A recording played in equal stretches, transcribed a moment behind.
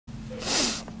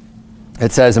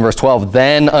It says in verse 12,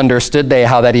 then understood they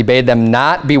how that he bade them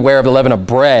not beware of the leaven of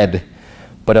bread,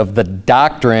 but of the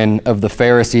doctrine of the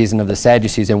Pharisees and of the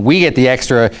Sadducees. And we get the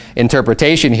extra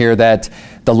interpretation here that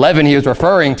the leaven he was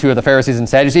referring to of the Pharisees and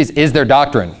Sadducees is their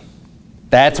doctrine.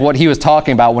 That's what he was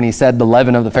talking about when he said the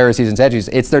leaven of the Pharisees and Sadducees.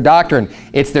 It's their doctrine.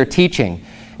 It's their teaching.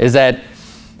 Is that,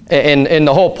 and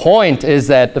the whole point is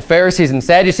that the Pharisees and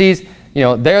Sadducees,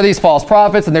 they're these false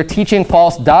prophets and they're teaching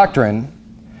false doctrine.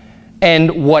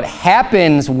 And what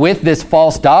happens with this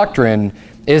false doctrine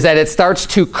is that it starts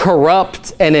to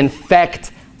corrupt and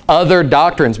infect other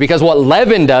doctrines. Because what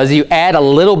leaven does, you add a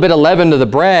little bit of leaven to the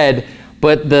bread,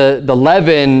 but the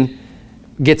leaven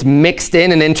gets mixed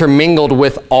in and intermingled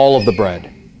with all of the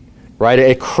bread, right?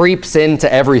 It creeps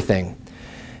into everything.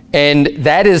 And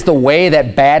that is the way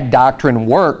that bad doctrine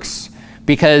works.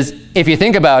 Because if you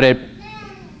think about it,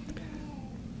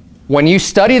 when you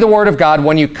study the Word of God,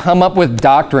 when you come up with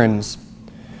doctrines,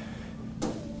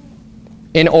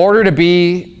 in order to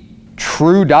be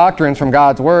true doctrines from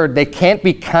God's Word, they can't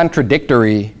be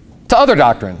contradictory to other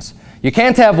doctrines. You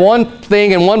can't have one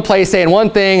thing in one place saying one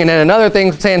thing and then another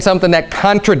thing saying something that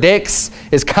contradicts,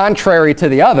 is contrary to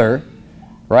the other,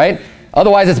 right?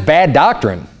 Otherwise, it's bad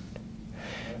doctrine.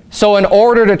 So in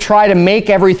order to try to make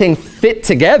everything fit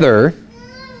together,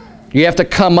 you have to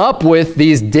come up with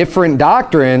these different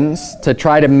doctrines to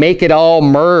try to make it all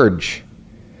merge.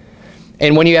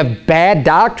 And when you have bad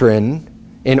doctrine,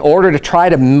 in order to try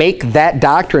to make that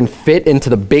doctrine fit into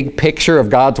the big picture of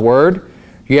God's Word,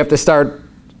 you have to start,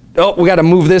 we got to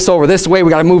move this over this way, we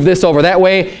got to move this over that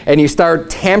way, and you start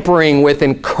tampering with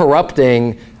and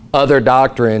corrupting other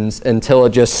doctrines until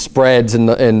it just spreads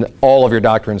and all of your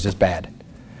doctrines is bad.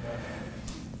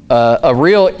 A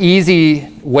real easy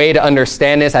way to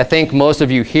understand this, I think most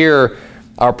of you here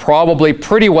are probably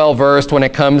pretty well versed when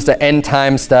it comes to end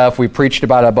time stuff. We preached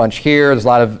about it a bunch here. There's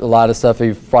a lot of stuff that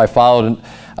you've probably followed.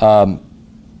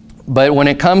 But when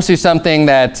it comes to something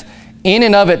that in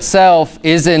and of itself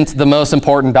isn't the most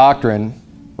important doctrine,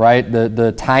 right?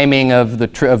 The timing of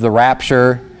the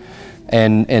rapture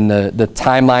and the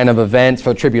timeline of events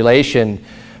for tribulation.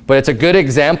 But it's a good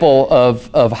example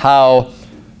of how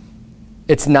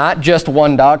it's not just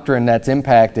one doctrine that's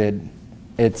impacted,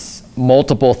 it's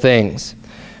multiple things.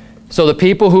 So the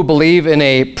people who believe in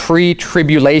a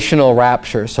pre-tribulational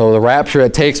rapture, so the rapture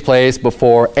that takes place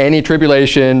before any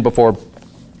tribulation, before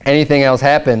anything else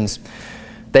happens,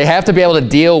 they have to be able to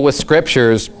deal with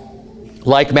scriptures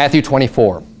like Matthew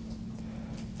 24.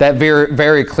 That very,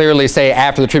 very clearly say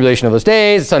after the tribulation of those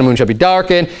days, the sun and moon shall be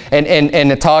darkened, and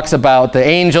it talks about the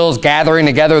angels gathering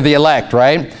together the elect,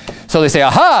 right? So they say,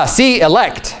 aha, see,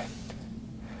 elect.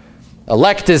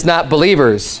 Elect is not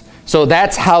believers. So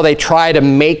that's how they try to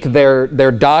make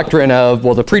their doctrine of,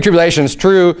 well, the pre-tribulation is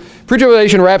true,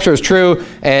 pre-tribulation rapture is true,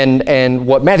 and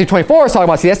what Matthew 24 is talking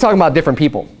about, see, that's talking about different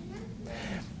people.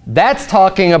 That's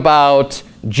talking about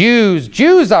Jews.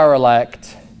 Jews are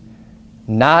elect,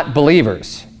 not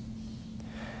believers.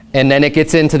 And then it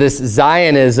gets into this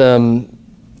Zionism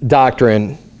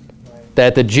doctrine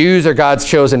that the Jews are God's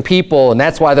chosen people, and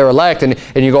that's why they're elect, and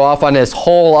you go off on this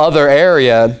whole other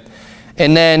area.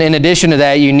 And then in addition to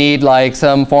that, you need like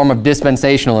some form of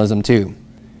dispensationalism too.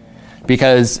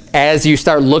 Because as you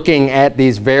start looking at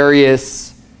these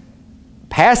various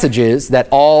passages that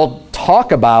all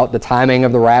talk about the timing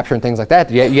of the rapture and things like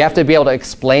that, you have to be able to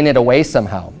explain it away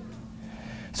somehow.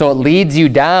 So it leads you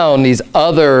down these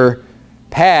other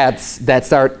paths that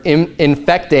start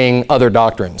infecting other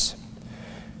doctrines,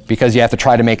 because you have to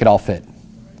try to make it all fit.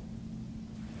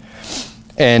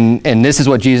 And this is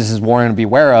what Jesus is warning to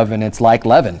beware of, and it's like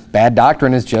leaven. Bad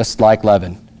doctrine is just like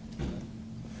leaven.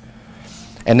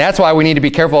 And that's why we need to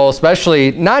be careful,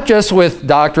 especially not just with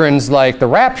doctrines like the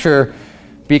rapture,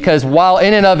 because while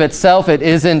in and of itself it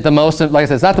isn't the most, like I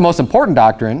said, it's not the most important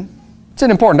doctrine. It's an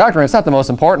important doctrine. It's not the most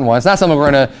important one. It's not something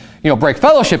we're going to, break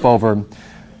fellowship over.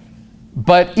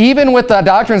 But even with the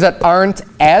doctrines that aren't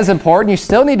as important, you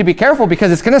still need to be careful,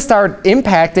 because it's going to start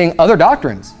impacting other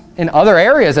doctrines in other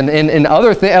areas and in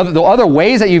other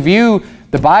ways that you view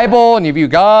the Bible and you view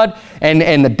God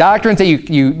and the doctrines that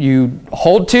you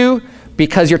hold to,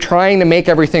 because you're trying to make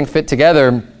everything fit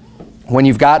together when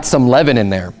you've got some leaven in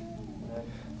there.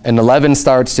 And the leaven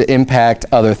starts to impact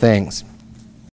other things.